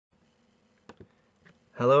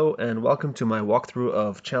Hello and welcome to my walkthrough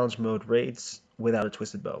of challenge mode raids without a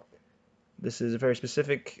twisted bow. This is a very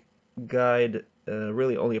specific guide,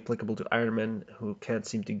 really only applicable to Ironmen who can't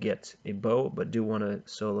seem to get a bow but do want to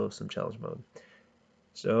solo some challenge mode.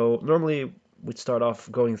 So normally we'd start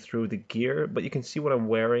off going through the gear, but you can see what I'm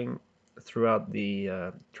wearing throughout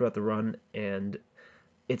the run, and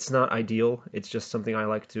it's not ideal. It's just something I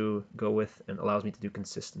like to go with and allows me to do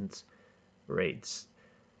consistent raids.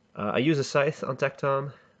 I use a Scythe on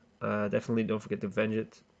Tecton. Definitely don't forget to venge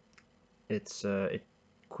it. It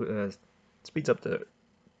speeds up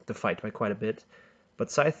the fight by quite a bit.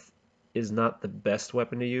 But Scythe is not the best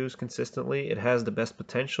weapon to use consistently. It has the best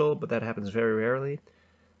potential, but that happens very rarely.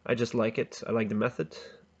 I just like it. I like the method,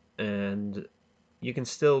 and you can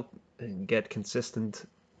still get consistent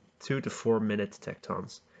 2 to 4 minute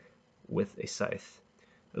Tectons with a Scythe,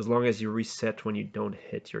 as long as you reset when you don't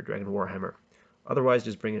hit your Dragon Warhammer. Otherwise,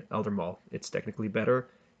 just bring an Elder Maul. It's technically better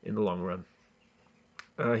in the long run.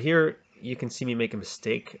 Here you can see me make a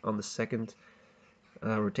mistake on the second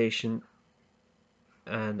rotation,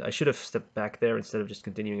 and I should have stepped back there instead of just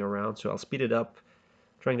continuing around, so I'll speed it up,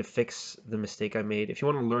 trying to fix the mistake I made. If you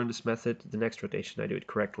want to learn this method, the next rotation I do it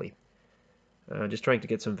correctly. Just trying to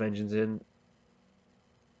get some vengeance in,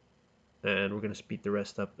 and we're going to speed the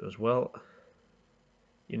rest up as well.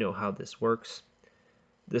 You know how this works.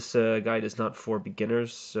 This guide is not for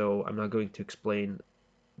beginners, so I'm not going to explain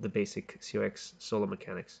the basic COX solo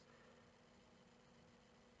mechanics.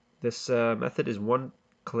 This method is one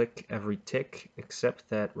click every tick, except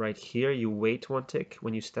that right here you wait 1 tick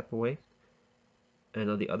when you step away, and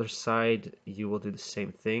on the other side you will do the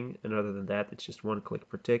same thing, and other than that it's just 1 click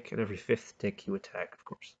per tick, and every 5th tick you attack, of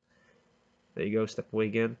course. There you go, step away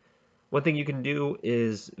again. One thing you can do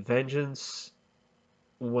is vengeance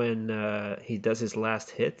when he does his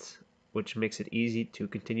last hit, which makes it easy to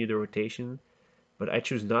continue the rotation, but I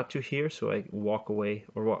choose not to here, so I walk away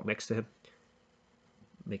or walk next to him,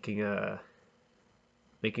 making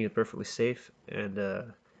it perfectly safe, and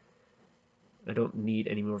I don't need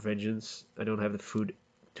any more vengeance. I don't have the food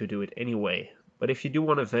to do it anyway. But if you do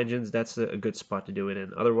want a vengeance, that's a good spot to do it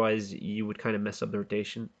in. Otherwise, you would kind of mess up the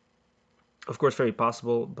rotation. Of course, very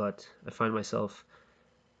possible, but I find myself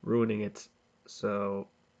ruining it. So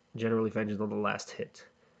generally vengeance on the last hit.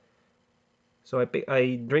 So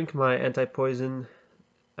I drink my anti-poison.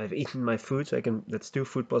 I've eaten my food, so that's 2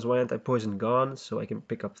 food plus 1 anti-poison gone, so I can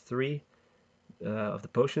pick up 3 of the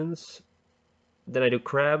potions. Then I do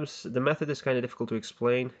crabs. The method is kind of difficult to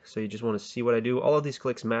explain, so you just want to see what I do. All of these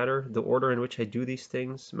clicks matter. The order in which I do these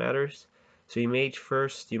things matters. So you mage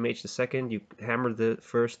first, you mage the second, you hammer the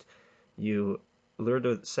first, you lure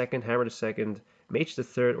the second, hammer the second, mage the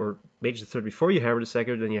third, or mage the third before you hammer the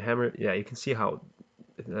second, then you hammer. Yeah, you can see how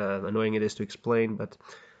annoying it is to explain, but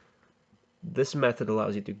this method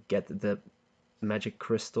allows you to get the magic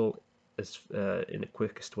crystal as in the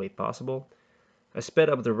quickest way possible. I sped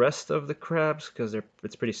up the rest of the crabs because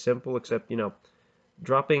it's pretty simple, except, you know,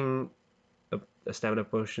 dropping a stamina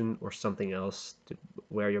potion or something else to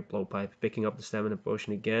wear your blowpipe, picking up the stamina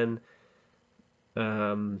potion again,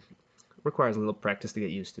 requires a little practice to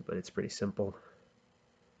get used to, but it's pretty simple.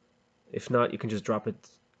 If not, you can just drop it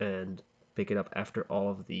and pick it up after all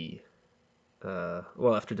of the,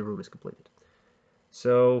 after the room is completed.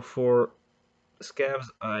 So for scavs,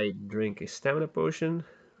 I drink a stamina potion.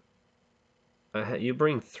 You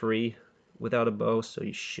bring 3 without a bow, so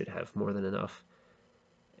you should have more than enough.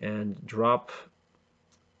 And drop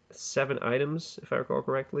 7 items, if I recall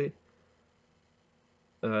correctly.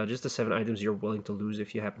 Just the 7 items you're willing to lose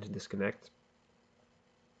if you happen to disconnect.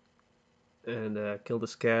 And kill the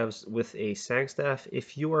scavs with a sang staff.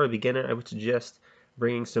 If you are a beginner, I would suggest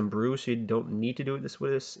bringing some brew, so you don't need to do this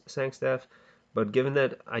with a sang staff. But given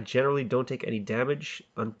that I generally don't take any damage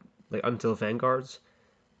until vanguards,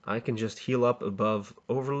 I can just heal up above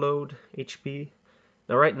overload HP.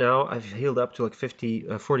 Now right now I've healed up to like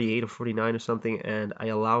 48 or 49 or something, and I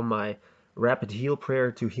allow my rapid heal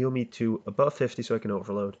prayer to heal me to above 50 so I can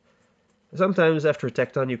overload. Sometimes after a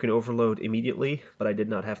tecton you can overload immediately, but I did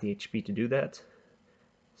not have the HP to do that.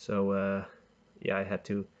 So yeah, I had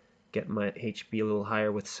to get my HP a little higher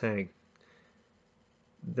with Sang.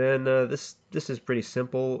 Then this is pretty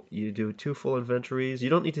simple. You do 2 full inventories. You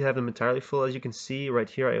don't need to have them entirely full. As you can see right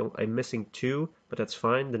here, I'm missing 2, but that's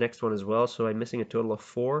fine. The next one as well, so I'm missing a total of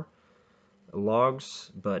 4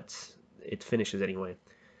 logs, but it finishes anyway.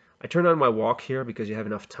 I turn on my walk here because you have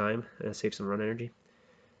enough time and save some run energy.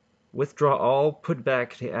 Withdraw all, put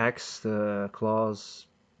back the axe, the claws,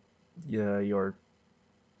 your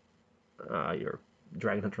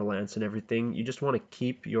Dragon Hunter lance and everything. You just want to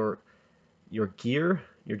keep your gear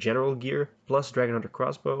your general gear, plus Dragon Hunter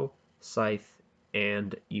crossbow, Scythe,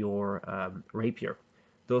 and your rapier.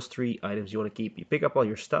 Those 3 items you want to keep. You pick up all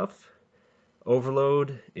your stuff,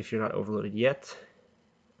 overload if you're not overloaded yet,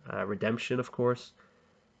 redemption of course,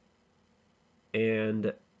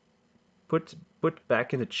 and put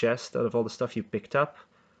back in the chest out of all the stuff you picked up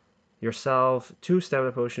yourself 2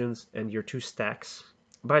 stamina potions and your 2 stacks.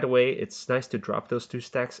 By the way, it's nice to drop those 2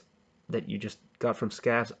 stacks that you just got from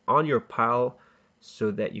scavs on your pile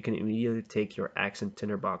so that you can immediately take your axe and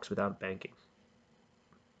tinderbox without banking.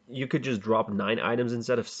 You could just drop 9 items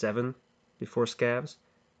instead of 7 before scavs,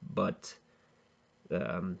 but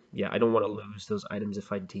yeah, I don't want to lose those items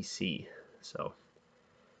if I DC. So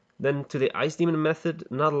then to the Ice Demon method,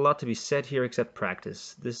 not a lot to be said here except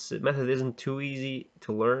practice. This method isn't too easy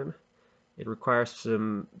to learn. It requires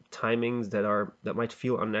some timings that might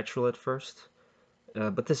feel unnatural at first,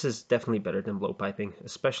 but this is definitely better than blowpiping,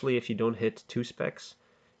 especially if you don't hit 2 specs.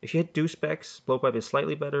 If you hit 2 specs, blowpipe is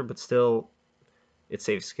slightly better, but still it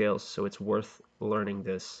saves scales, so it's worth learning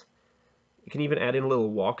this. You can even add in a little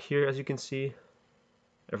walk here, as you can see.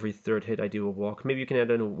 Every 3rd hit I do a walk. Maybe you can add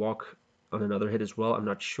in a walk on another hit as well, I'm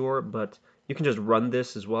not sure, but you can just run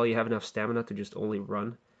this as well. You have enough stamina to just only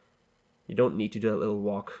run. You don't need to do that little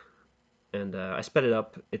walk. And I sped it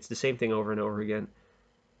up. It's the same thing over and over again.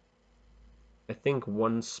 I think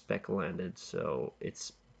 1 spec landed, so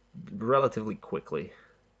it's relatively quickly.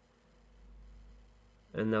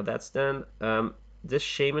 And now that's done. This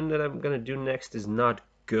shaman that I'm gonna do next is not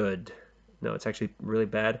good. No, it's actually really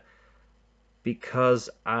bad, because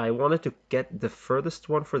I wanted to get the furthest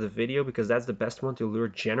one for the video because that's the best one to lure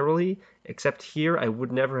generally, except here I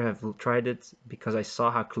would never have tried it because I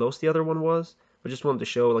saw how close the other one was. I just wanted to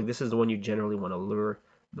show, like, this is the one you generally want to lure,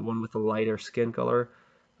 the one with the lighter skin color.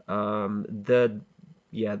 The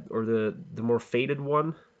more faded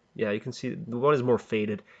one. Yeah, you can see the one is more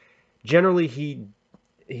faded. Generally,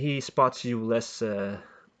 he spots you less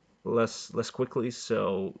quickly,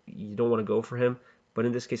 so you don't want to go for him. But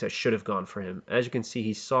in this case, I should have gone for him. As you can see,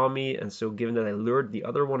 he saw me, and so given that I lured the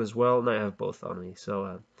other one as well, now I have both on me.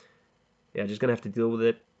 So yeah, just gonna have to deal with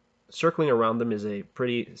it. Circling around them is a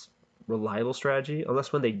pretty reliable strategy,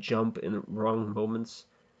 unless when they jump in the wrong moments.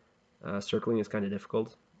 Circling is kind of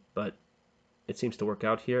difficult, but it seems to work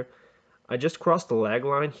out here. I just crossed the lag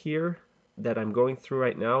line here that I'm going through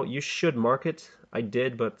right now. You should mark it. I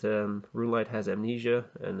did, but RuneLight has amnesia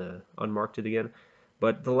and unmarked it again.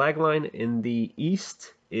 But the lag line in the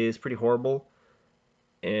east is pretty horrible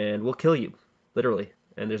and will kill you, literally.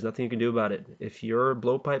 And there's nothing you can do about it. If you're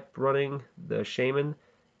blowpipe running the shaman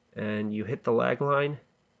and you hit the lag line,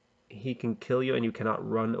 he can kill you and you cannot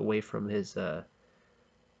run away from his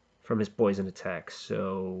poison attack.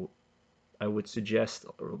 So I would suggest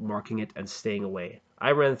marking it and staying away. I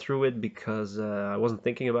ran through it because I wasn't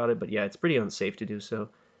thinking about it, but yeah, it's pretty unsafe to do so.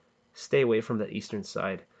 Stay away from that eastern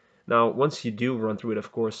side. Now, once you do run through it,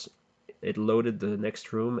 of course, it loaded the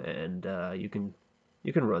next room, and you can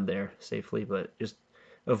run there safely, but just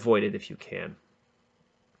avoid it if you can.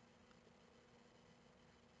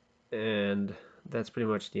 And that's pretty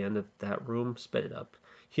much the end of that room. Sped it up.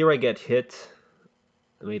 Here I get hit.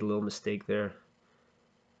 I made a little mistake there.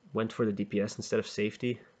 Went for the DPS instead of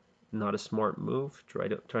safety. Not a smart move. Try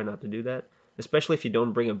not to do that. Especially if you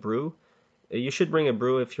don't bring a brew. You should bring a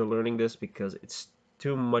brew if you're learning this because it's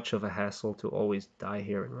too much of a hassle to always die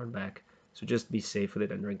here and run back. So just be safe with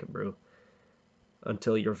it and drink a brew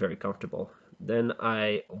until you're very comfortable. Then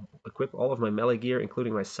I equip all of my melee gear,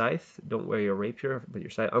 including my scythe. Don't wear your rapier, but your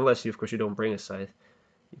scythe, unless of course you don't bring a scythe.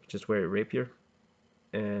 You can just wear your rapier.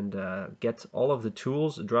 And get all of the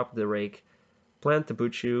tools, drop the rake, plant the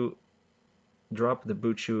buchu, drop the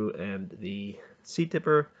buchu and the seed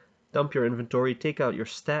tipper, dump your inventory, take out your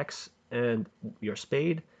stacks and your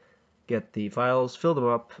spade, get the vials, fill them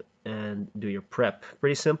up, and do your prep.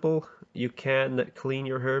 Pretty simple. You can clean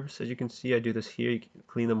your herbs. As you can see, I do this here. You can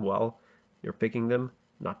clean them while you're picking them.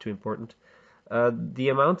 Not too important. The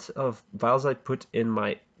amount of vials I put in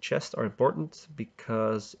my chest are important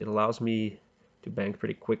because it allows me to bank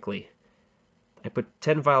pretty quickly. I put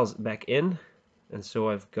 10 vials back in, and so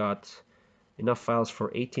I've got enough vials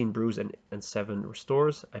for 18 brews and 7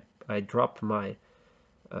 restores. I drop my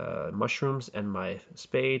mushrooms and my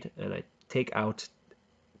spade, and I take out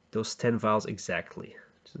those 10 vials exactly.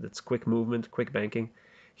 So that's quick movement, quick banking.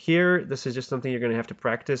 Here, this is just something you're going to have to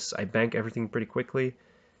practice. I bank everything pretty quickly.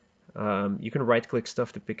 You can right-click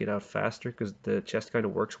stuff to pick it out faster because the chest kind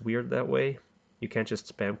of works weird that way. You can't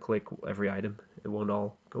just spam click every item. It won't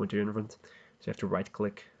all go into your inventory. So you have to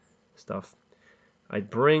right-click stuff. I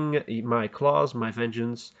bring my claws, my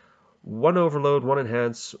vengeance, 1 overload, 1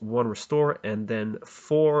 enhance, 1 restore, and then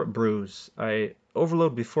 4 brews. I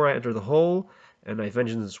overload before I enter the hole, and I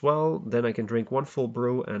vengeance as well. Then I can drink 1 full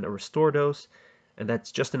brew and a restore dose, and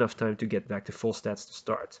that's just enough time to get back to full stats to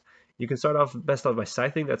start. You can start off best off by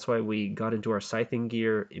scything. That's why we got into our scything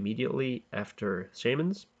gear immediately after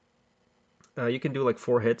shamans. You can do like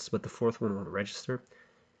 4 hits, but the 4th one won't register.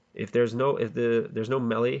 If there's no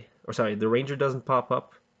melee, or sorry, the ranger doesn't pop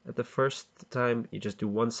up at the first time, you just do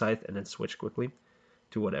 1 scythe and then switch quickly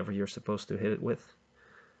to whatever you're supposed to hit it with.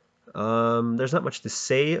 There's not much to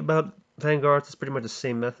say about vanguards. It's pretty much the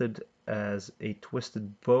same method as a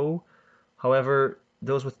twisted bow. However,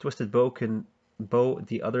 those with twisted bow can bow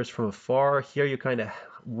the others from afar. Here you kind of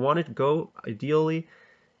want it go ideally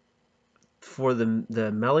for the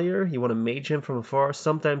meleeer. You want to mage him from afar.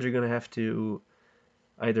 Sometimes you're going to have to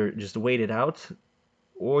either just wait it out,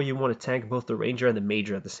 or you want to tank both the ranger and the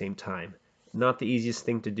major at the same time. Not the easiest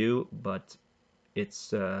thing to do, but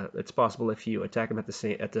it's possible if you attack him at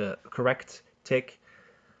the correct tick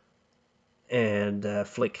and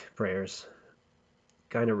flick prayers.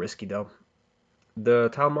 Kind of risky though. The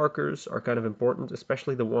tile markers are kind of important,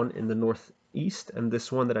 especially the one in the northeast and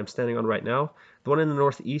this one that I'm standing on right now. The one in the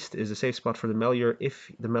northeast is a safe spot for the meleeer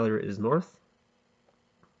if the meleeer is north.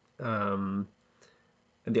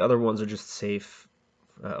 And the other ones are just safe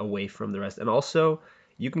away from the rest. And also,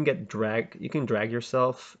 you can drag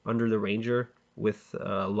yourself under the ranger with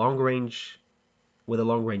a long range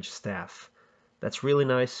staff. That's really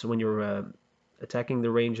nice when you're attacking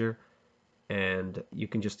the ranger, and you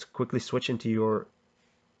can just quickly switch into your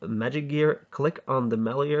magic gear, click on the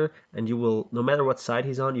meleeer, and you will, no matter what side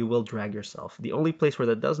he's on, you will drag yourself. The only place where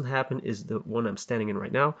that doesn't happen is the one I'm standing in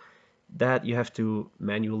right now. That you have to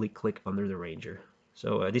manually click under the ranger.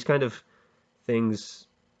 So these kind of things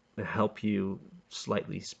help you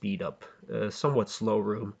slightly speed up a somewhat slow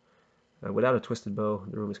room. Without a twisted bow,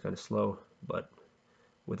 the room is kind of slow, but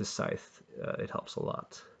with a scythe, it helps a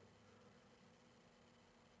lot.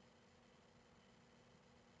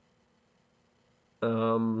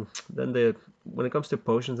 Then when it comes to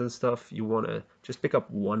potions and stuff, you want to just pick up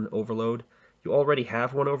 1 overload. You already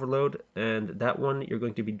have 1 overload, and that one you're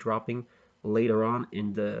going to be dropping later on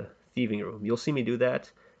in the thieving room. You'll see me do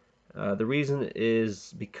that. The reason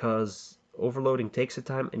is because overloading takes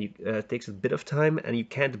a takes a bit of time, and you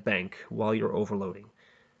can't bank while you're overloading.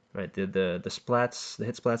 Right? The hit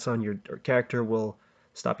splats on your character will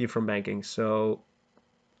stop you from banking. So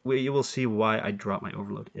you will see why I drop my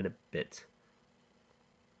overload in a bit.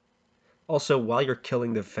 Also, while you're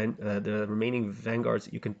killing the remaining vanguards,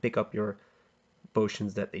 you can pick up your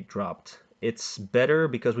potions that they dropped. It's better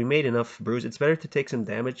because we made enough brews. It's better to take some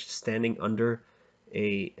damage standing under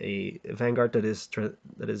a vanguard that is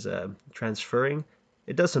transferring.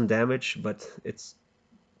 It does some damage, but it's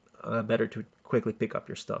better to quickly pick up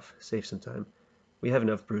your stuff, save some time. We have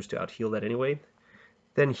enough brews to out heal that anyway.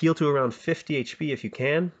 Then heal to around 50 HP if you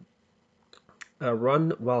can.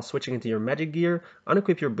 Run while switching into your magic gear.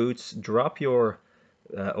 Unequip your boots. Drop your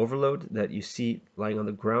overload that you see lying on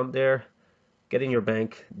the ground there. Get in your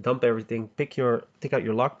bank. Dump everything. Take out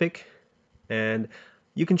your lockpick, and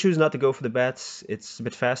you can choose not to go for the bats. It's a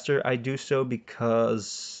bit faster. I do so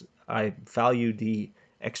because I value the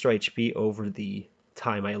extra HP over the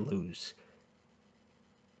time I lose.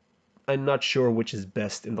 I'm not sure which is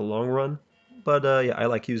best in the long run, but yeah, I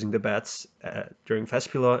like using the bats during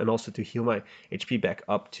vespula and also to heal my HP back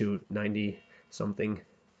up to 90 something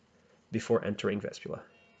before entering vespula.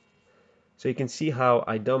 So you can see how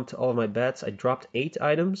I dumped all of my bats. I dropped 8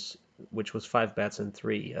 items, which was 5 bats and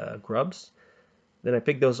 3 grubs. Then I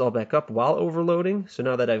picked those all back up while overloading. So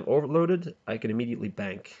now that I've overloaded, I can immediately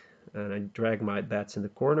bank. And I drag my bats in the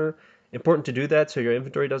corner. Important to do that so your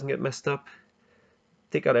inventory doesn't get messed up.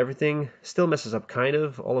 Take out everything. Still messes up kind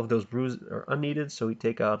of. All of those brews are unneeded, so we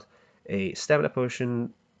take out a stamina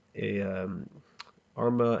potion, a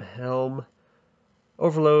Arma helm,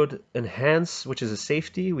 overload, enhance, which is a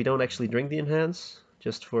safety. We don't actually drink the enhance,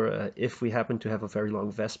 just for if we happen to have a very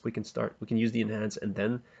long vesp, we can use the enhance and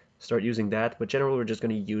then start using that. But generally, we're just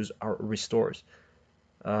going to use our restores.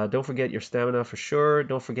 Don't forget your stamina for sure.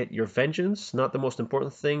 Don't forget your vengeance. Not the most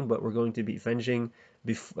important thing, but we're going to be venging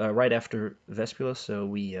right after Vespula, so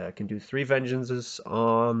we can do 3 vengeances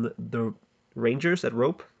on the rangers at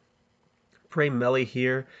rope. Pray melee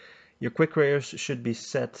here. Your quick prayers should be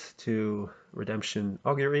set to redemption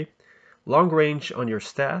augury. Long range on your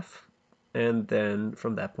staff, and then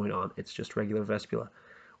from that point on, it's just regular Vespula.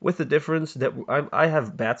 With the difference that I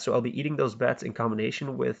have bats, so I'll be eating those bats in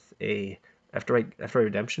combination with after I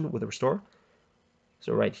redemption with a restore.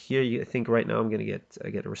 So right here, I think right now I'm gonna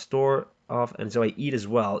get a restore. off, and so I eat as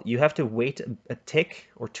well. You have to wait a tick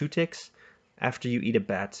or 2 ticks after you eat a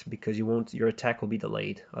bat, because your attack will be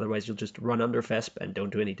delayed. Otherwise, you'll just run under Vesp and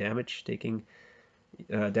don't do any damage, taking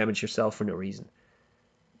damage yourself for no reason.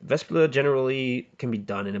 Vespula generally can be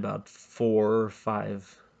done in about 4 or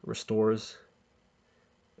 5 restores,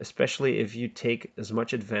 especially if you take as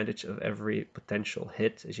much advantage of every potential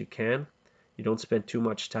hit as you can. You don't spend too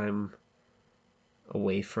much time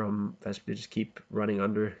away from Vespula, just keep running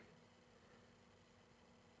under.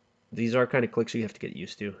 These are kind of clicks you have to get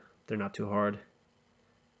used to. They're not too hard.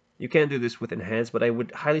 You can do this with Enhance, but I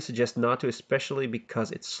would highly suggest not to, especially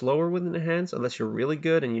because it's slower with Enhance, unless you're really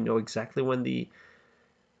good and you know exactly when the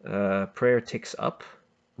prayer ticks up.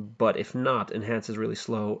 But if not, Enhance is really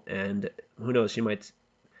slow, and who knows, you might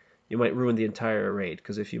ruin the entire raid,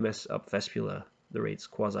 because if you mess up Vespula, the raid's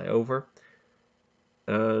quasi over.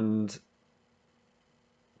 And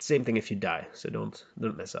same thing if you die, so don't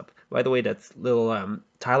mess up. By the way, that little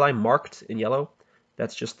tile I marked in yellow,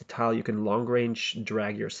 that's just the tile you can long range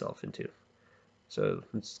drag yourself into. So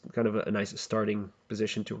it's kind of a nice starting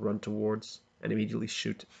position to run towards and immediately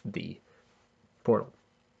shoot the portal.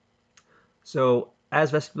 So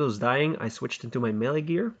as Vespula was dying, I switched into my melee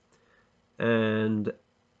gear and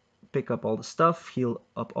pick up all the stuff, heal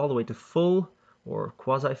up all the way to full or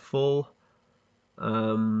quasi full.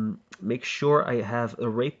 Make sure I have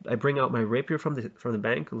a I bring out my rapier from the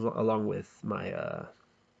bank along with my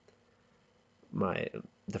my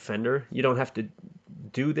defender. You don't have to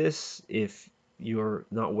do this if you're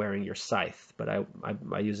not wearing your scythe, but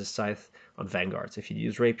I use a scythe on vanguards. If you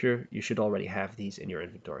use rapier, you should already have these in your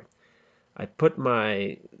inventory. I put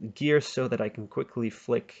my gear so that I can quickly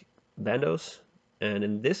flick bandos, and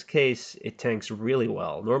in this case it tanks really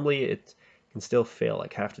well. Normally it can still fail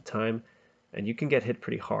like half the time, and you can get hit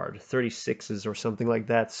pretty hard, 36s or something like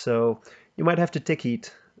that, so you might have to tick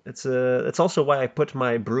heat. It's also why I put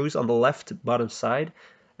my brews on the left bottom side,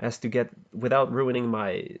 as to get, without ruining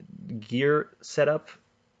my gear setup,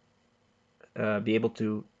 be able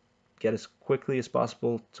to get as quickly as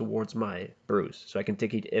possible towards my brews, so I can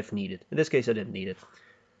tick heat if needed. In this case, I didn't need it.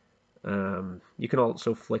 You can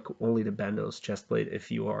also flick only the bandos chestplate if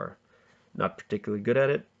you are not particularly good at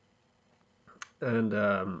it. And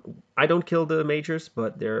I don't kill the majors,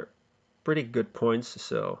 but they're pretty good points,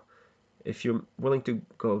 so if you're willing to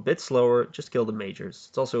go a bit slower, just kill the majors.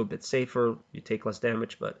 It's also a bit safer, you take less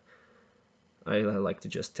damage, but I like to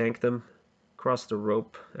just tank them. Cross the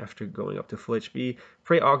rope after going up to full HP,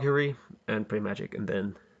 pray augury and pray magic, and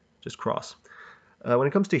then just cross. When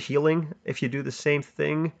it comes to healing, if you do the same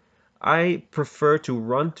thing, I prefer to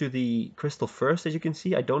run to the crystal first. As you can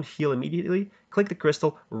see, I don't heal immediately. Click the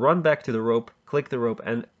crystal, run back to the rope, click the rope,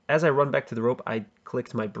 and as I run back to the rope, I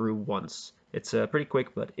clicked my brew once. It's pretty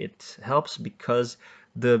quick, but it helps because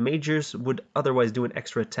the majors would otherwise do an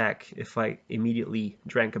extra attack if I immediately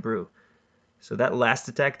drank a brew. So that last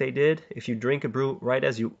attack they did, if you drink a brew right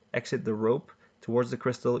as you exit the rope towards the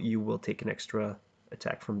crystal, you will take an extra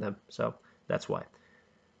attack from them. So that's why.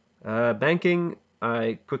 Banking,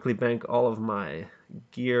 I quickly bank all of my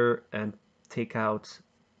gear and take out...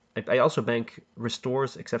 I also bank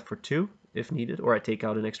restores except for 2 if needed, or I take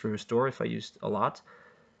out an extra restore if I used a lot.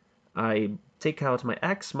 I take out my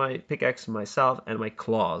axe, my pickaxe, my salve, and my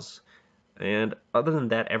claws. And other than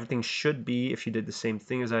that, everything should be, if you did the same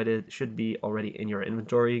thing as I did, should be already in your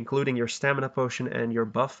inventory, including your stamina potion and your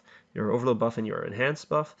buff, your overload buff and your enhanced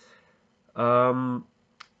buff.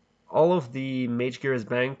 All of the mage gear is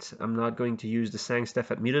banked. I'm not going to use the Sang Staff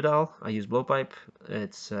at Mutadal. I use Blowpipe.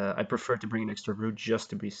 I prefer to bring an extra brew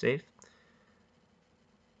just to be safe.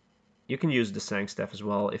 You can use the Sang Staff as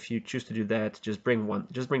well. If you choose to do that, just bring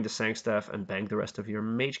the Sang Staff and bank the rest of your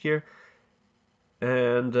mage gear.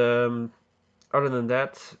 And other than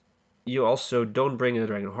that, you also don't bring a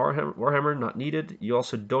Dragon Warhammer, not needed. You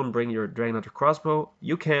also don't bring your Dragon Hunter crossbow.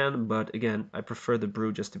 You can, but again, I prefer the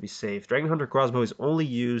brew just to be safe. Dragon Hunter crossbow is only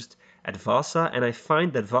used at Vasa, and I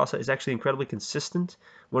find that Vasa is actually incredibly consistent.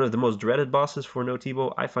 One of the most dreaded bosses for no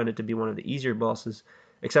T-bow. I find it to be one of the easier bosses,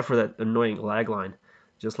 except for that annoying lag line,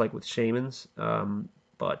 just like with shamans.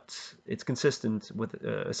 But it's consistent with,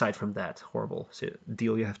 aside from that horrible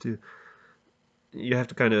deal, you have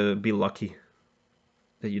to kind of be lucky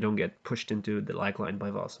that you don't get pushed into the lag line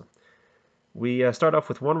by Vasa. We start off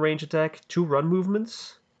with 1 range attack, 2 run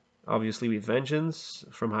movements. Obviously we have Vengeance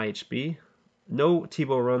from high HP. No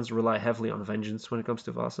T-bow runs rely heavily on Vengeance when it comes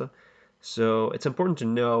to Vasa. So it's important to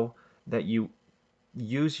know that you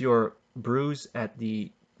use your brews at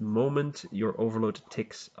the moment your overload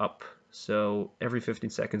ticks up. So every 15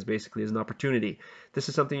 seconds basically is an opportunity. This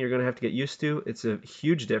is something you're going to have to get used to. It's a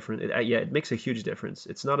huge difference. Yeah, it makes a huge difference.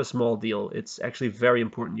 It's not a small deal. It's actually very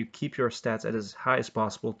important. You keep your stats at as high as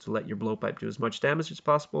possible to let your blowpipe do as much damage as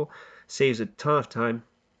possible. Saves a ton of time,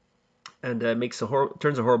 and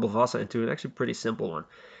turns a horrible Vasa into an actually pretty simple one.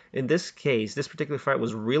 In this case, this particular fight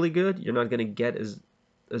was really good. You're not going to get as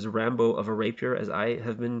Rambo of a rapier as I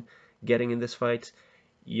have been getting in this fight.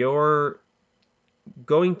 You're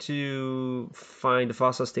going to find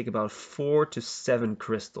Vasas take about 4 to 7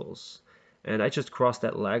 crystals. And I just crossed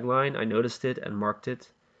that lag line. I noticed it and marked it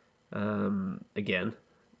again.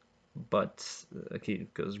 But, okay,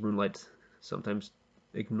 because Runelight sometimes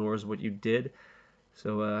ignores what you did.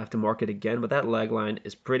 So I have to mark it again. But that lag line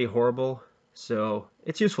is pretty horrible. So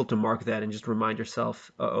it's useful to mark that and just remind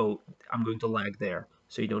yourself, uh-oh, I'm going to lag there.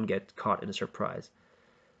 So you don't get caught in a surprise.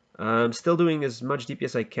 I'm still doing as much DP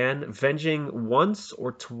as I can. Venging once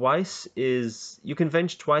or twice is... You can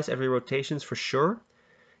venge twice every rotations for sure.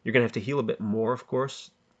 You're going to have to heal a bit more, of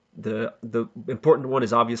course. The important one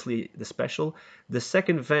is obviously the special. The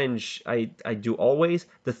second venge I do always.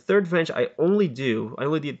 The third venge I only do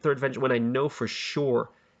third venge when I know for sure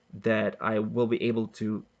that I will be able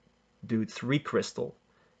to do 3 crystal.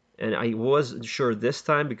 And I was sure this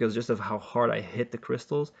time because just of how hard I hit the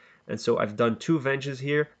crystals. And so I've done 2 venges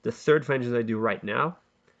here. The third vengeance I do right now.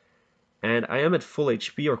 And I am at full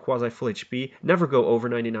HP or quasi full HP. Never go over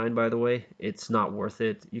 99, by the way. It's not worth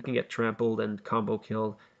it. You can get trampled and combo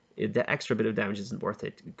killed. The extra bit of damage isn't worth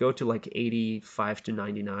it. Go to like 85 to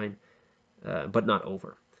 99, but not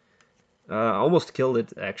over. Almost killed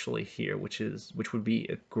it actually here, which would be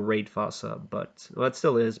a great Vasa, but well, it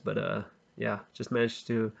still is. But yeah, just managed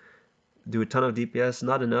to do a ton of DPS,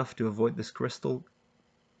 not enough to avoid this crystal,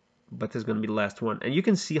 but this is going to be the last one. And you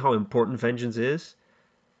can see how important Vengeance is,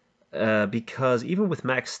 because even with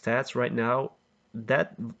max stats right now,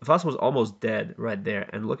 that Vasa was almost dead right there,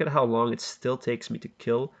 and look at how long it still takes me to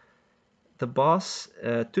kill the boss,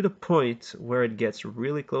 to the point where it gets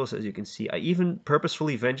really close, as you can see. I even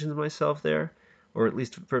purposefully Vengeance myself there, or at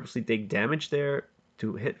least purposely take damage there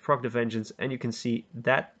to hit proc the Vengeance, and you can see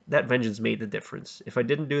that Vengeance made the difference. If I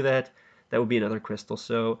didn't do that, that would be another crystal.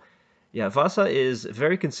 So yeah, Vasa is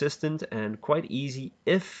very consistent and quite easy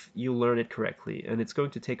if you learn it correctly, and it's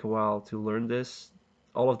going to take a while to learn this.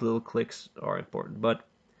 All of the little clicks are important, but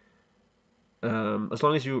as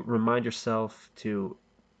long as you remind yourself to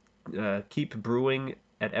keep brewing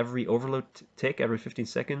at every overload tick, every 15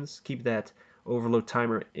 seconds, keep that overload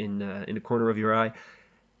timer in the corner of your eye,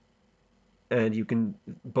 and you can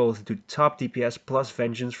both do top DPS plus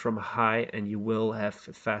Vengeance from high, and you will have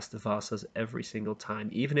fast Vasas every single time,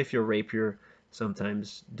 even if your Rapier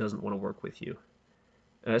sometimes doesn't want to work with you.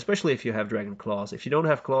 Especially if you have Dragon Claws. If you don't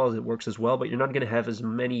have Claws, it works as well, but you're not going to have as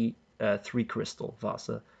many 3 crystal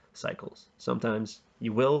Vasa cycles. Sometimes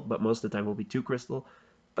you will, but most of the time will be 2 crystal,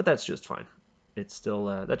 but that's just fine. It's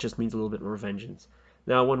still, that just means a little bit more Vengeance.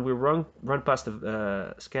 Now, when we run past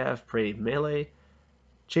the Scav, Prey, Melee,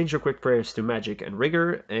 change your quick prayers to magic and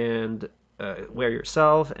rigor, and wear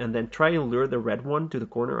yourself, and then try and lure the red one to the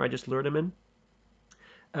corner I just lured him in.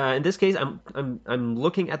 In this case, I'm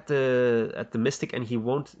looking at the mystic, and he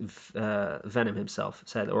won't venom himself,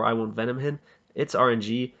 or I won't venom him. It's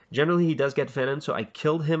RNG. Generally, he does get venom, so I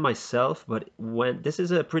killed him myself. But this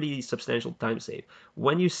is a pretty substantial time save.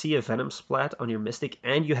 When you see a venom splat on your mystic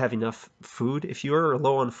and you have enough food, if you're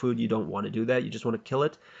low on food, you don't want to do that. You just want to kill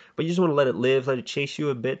it, but you just want to let it live, let it chase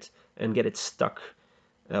you a bit, and get it stuck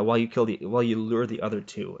while you lure the other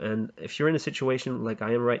 2. And if you're in a situation like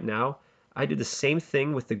I am right now, I did the same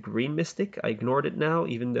thing with the green mystic. I ignored it now,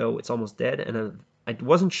 even though it's almost dead, and I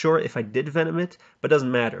wasn't sure if I did venom it, but it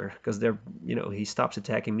doesn't matter, because he stops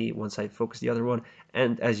attacking me once I focus the other one,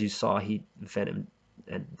 and as you saw, he venomed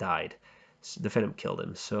and died. So the venom killed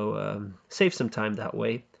him, so save some time that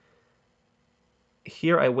way.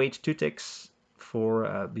 Here I wait 2 ticks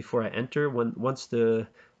for before I enter. Once the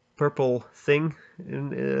purple thing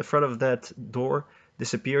in front of that door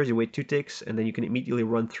disappears, you wait 2 ticks, and then you can immediately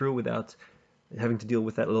run through without having to deal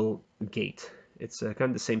with that little gate. It's kind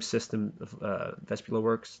of the same system of Vespula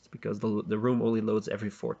works, because the room only loads every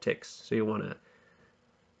 4 ticks, so you want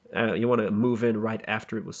to move in right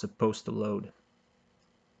after it was supposed to load.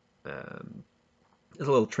 There's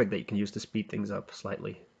a little trick that you can use to speed things up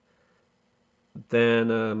slightly. Then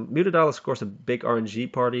Mutadal scores a big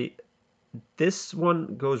RNG party. This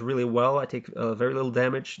one goes really well. I take very little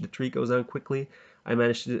damage. The tree goes down quickly. I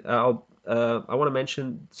managed to. I want to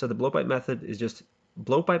mention. So the blowpipe method is just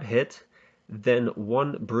blowpipe hit, then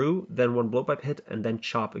 1 brew, then 1 blowpipe hit, and then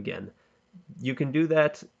chop again. You can do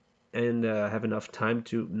that and have enough time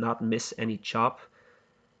to not miss any tree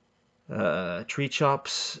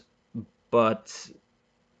chops, but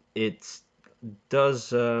it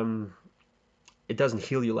does it doesn't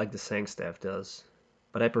heal you like the Sang Staff does.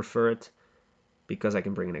 But I prefer it because I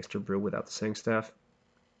can bring an extra brew without the Sang Staff.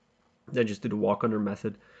 Then just do the walk under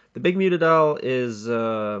method. The big Mutadal is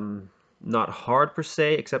not hard per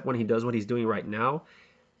se, except when he does what he's doing right now.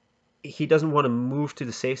 He doesn't want to move to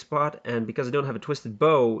the safe spot, and because I don't have a twisted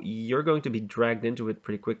bow, you're going to be dragged into it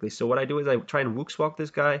pretty quickly. So what I do is I try and Wooks Walk this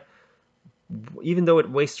guy. Even though it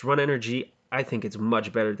wastes run energy, I think it's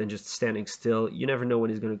much better than just standing still. You never know when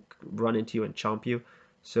he's going to run into you and chomp you.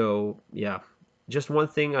 So yeah, just one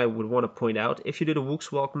thing I would want to point out: if you do the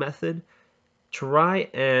Wooks Walk method, try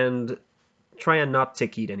and not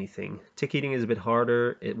tick eat anything. Tick eating is a bit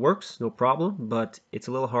harder. It works, no problem, but it's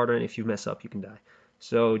a little harder, and if you mess up, you can die.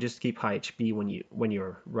 So just keep high HP when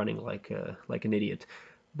you're running like an idiot.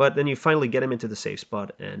 But then you finally get him into the safe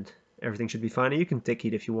spot, and everything should be fine. And you can tick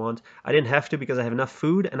eat if you want. I didn't have to because I have enough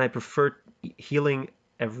food, and I prefer healing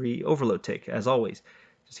every overload tick, as always.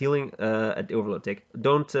 Just healing at the overload tick.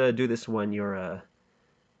 Don't do this when you're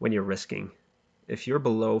risking. If you're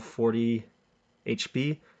below 40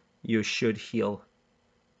 HP, you should heal.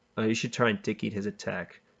 You should try and tick eat his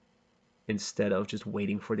attack instead of just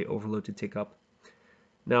waiting for the overload to tick up.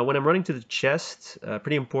 Now, when I'm running to the chest,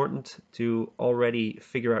 pretty important to already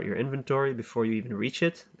figure out your inventory before you even reach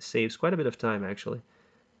it. It saves quite a bit of time, actually.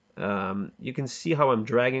 You can see how I'm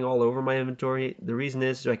dragging all over my inventory. The reason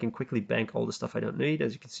is so I can quickly bank all the stuff I don't need.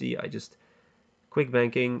 As you can see, I just quick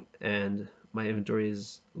banking and my inventory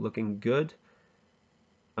is looking good.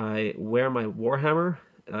 I wear my Warhammer.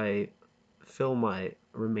 I fill my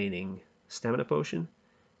remaining stamina potion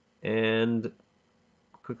and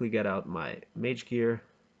quickly get out my mage gear,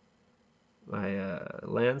 my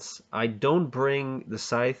lance. I don't bring the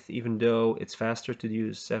scythe, even though it's faster to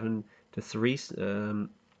use 7 to 3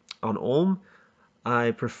 on Olm.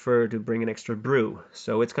 I prefer to bring an extra brew,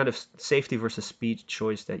 so it's kind of safety versus speed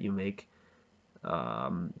choice that you make.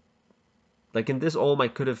 Like in this Olm, I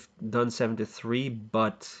could have done 7 to 3,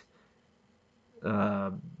 but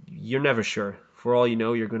you're never sure. For all you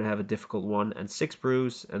know, you're going to have a difficult one, and 6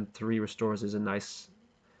 brews and 3 restores is a nice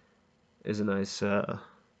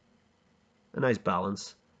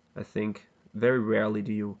balance. I think very rarely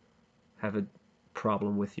do you have a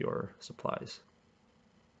problem with your supplies.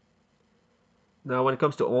 Now, when it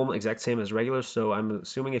comes to Olm, exact same as regular. So I'm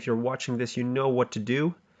assuming if you're watching this, you know what to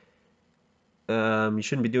do. You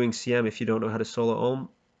shouldn't be doing CM if you don't know how to solo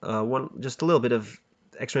Olm. Just a little bit of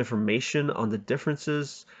extra information on the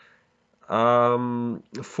differences. 4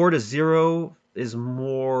 to 0 is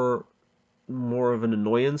more of an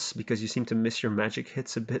annoyance because you seem to miss your magic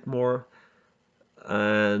hits a bit more,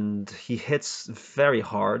 and he hits very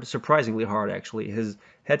hard, surprisingly hard actually. His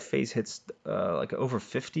head phase hits like over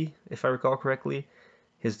 50 if I recall correctly.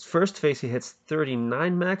 His first phase he hits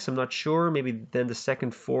 39 max, I'm not sure, maybe then the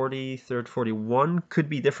second 40, third 41, could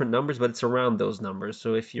be different numbers, but it's around those numbers.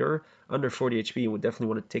 So if you're under 40 HP, you would definitely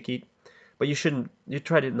want to tick eat. But you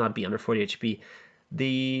try to not be under 40 HP.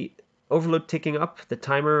 The overload ticking up, the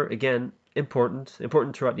timer, again, important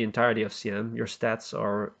throughout the entirety of CM. Your stats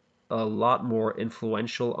are a lot more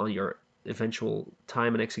influential on your eventual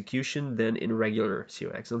time and execution than in regular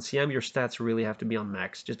COX. On CM, your stats really have to be on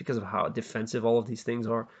max just because of how defensive all of these things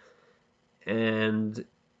are. And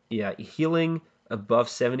yeah, healing above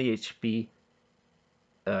 70 HP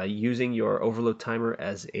using your overload timer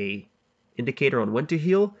as a indicator on when to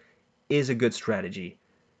heal is a good strategy.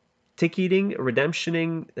 Tick eating,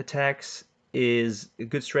 redemptioning attacks is a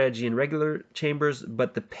good strategy in regular chambers,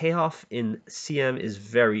 but the payoff in CM is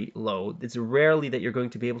very low. It's rarely that you're going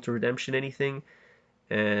to be able to redemption anything,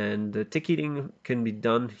 and tick eating can be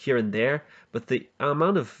done here and there, but the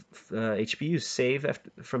amount of HP you save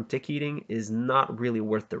from tick eating is not really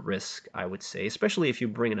worth the risk, I would say, especially if you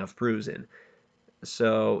bring enough brews in.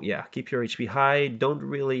 So yeah, keep your HP high. Don't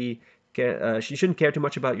really you shouldn't care too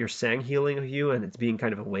much about your Sang healing of you, and it's being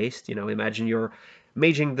kind of a waste. You know, imagine you're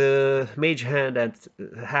maging the mage hand at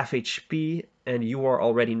half HP, and you are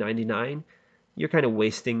already 99. You're kind of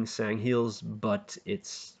wasting Sang heals, but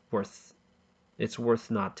it's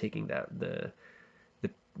worth not taking the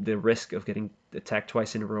risk of getting attacked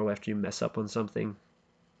twice in a row after you mess up on something.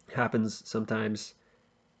 Happens sometimes,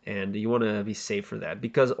 and you want to be safe for that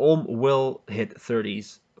because Olm will hit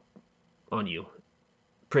 30s on you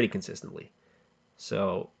pretty consistently.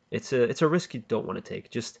 So it's a risk you don't want to take.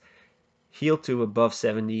 Just heal to above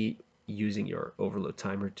 70 using your overload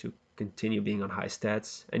timer to continue being on high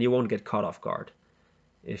stats, and you won't get caught off guard.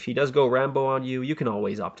 If he does go Rambo on you, you can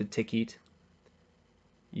always opt to tick eat.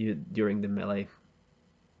 during the melee.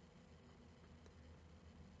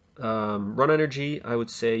 Run energy, I would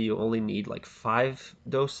say you only need like 5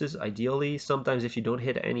 doses ideally. Sometimes if you don't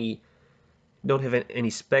have any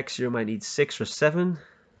specs, you might need 6 or 7.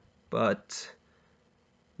 But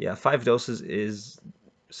yeah, 5 doses is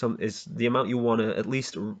the amount you want to at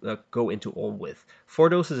least go into Ulm with. 4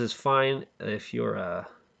 doses is fine if you're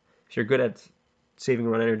good at saving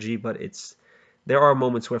run energy, but there are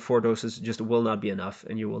moments where 4 doses just will not be enough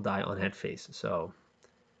and you will die on head phase. So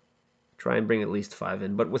try and bring at least 5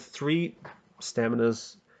 in. But with 3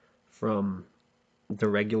 staminas from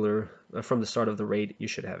from the start of the raid, you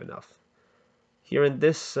should have enough. Here in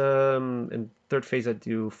this in third phase, I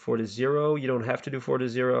do 4 to 0. You don't have to do 4 to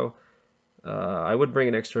 0. I would bring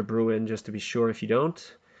an extra brew in just to be sure if you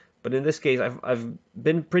don't. But in this case, I've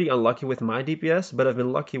been pretty unlucky with my DPS, but I've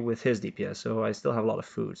been lucky with his DPS, so I still have a lot of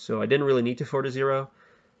food. So I didn't really need to 4 to 0,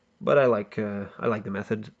 but I like the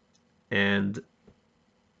method. And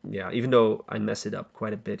yeah, even though I mess it up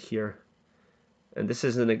quite a bit here, and this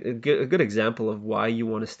is a good example of why you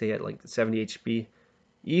want to stay at like 70 HP,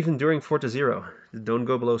 even during 4 to 0. Don't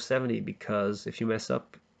go below 70, because if you mess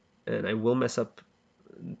up, and I will mess up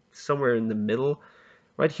somewhere in the middle,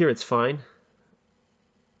 right here it's fine.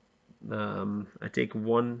 I take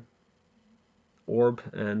 1 orb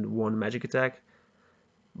and 1 magic attack,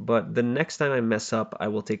 but the next time I mess up, I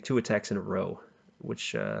will take 2 attacks in a row,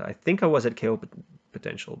 which I think I was at KO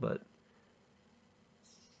potential, but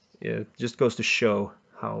yeah, it just goes to show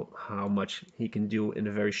how much he can do in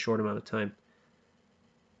a very short amount of time.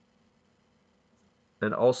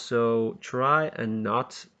 And also try and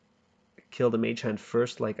not kill the mage hand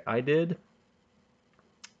first like I did.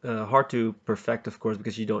 Hard to perfect, of course,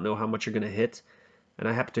 because you don't know how much you're going to hit. And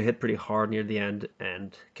I happen to hit pretty hard near the end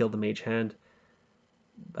and kill the mage hand.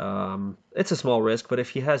 It's a small risk, but if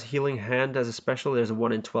he has healing hand as a special, there's a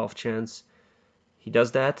 1 in 12 chance he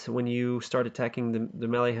does that. When you start attacking the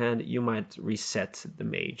melee hand, you might reset the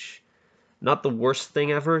mage. Not the worst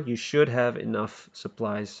thing ever. You should have enough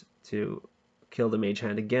supplies to kill the mage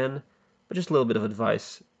hand again, but just a little bit of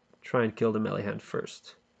advice. Try and kill the melee hand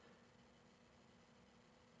first.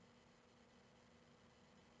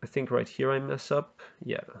 I think right here I mess up.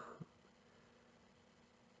 Yeah.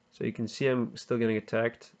 So you can see I'm still getting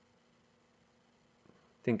attacked.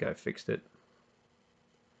 I think I fixed it.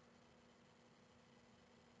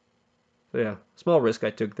 So yeah, small risk I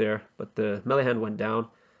took there, but the melee hand went down.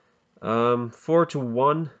 4 to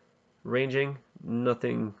 1 ranging,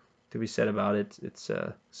 nothing to be said about it. It's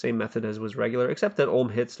same method as was regular, except that Ulm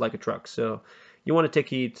hits like a truck. So you want to tick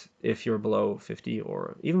heat if you're below 50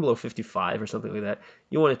 or even below 55 or something like that.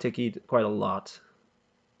 You want to tick heat quite a lot.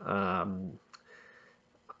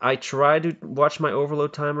 I try to watch my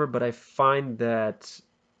overload timer, but I find that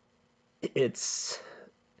it's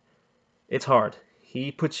hard.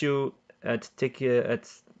 He puts you at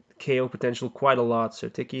KO potential quite a lot, so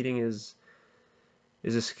tick eating is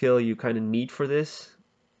a skill you kind of need for this.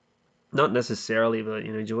 Not necessarily, but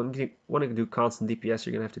you want to do constant DPS,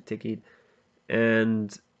 you're gonna have to tick eat,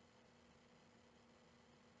 and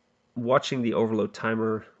watching the overload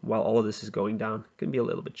timer while all of this is going down can be a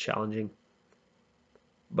little bit challenging.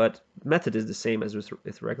 But method is the same as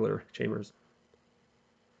with regular chambers.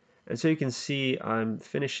 And so you can see I'm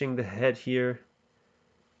finishing the head here.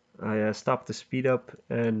 I stopped the speed up,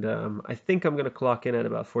 and I think I'm going to clock in at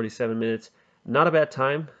about 47 minutes. Not a bad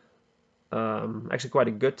time. Actually quite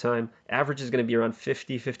a good time. Average is going to be around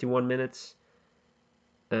 50, 51 minutes.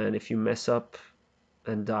 And if you mess up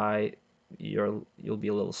and die, you'll be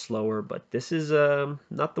a little slower, but this is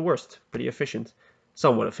not the worst. Pretty efficient.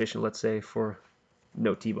 Somewhat efficient, let's say, for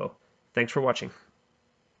no Tebow. Thanks for watching.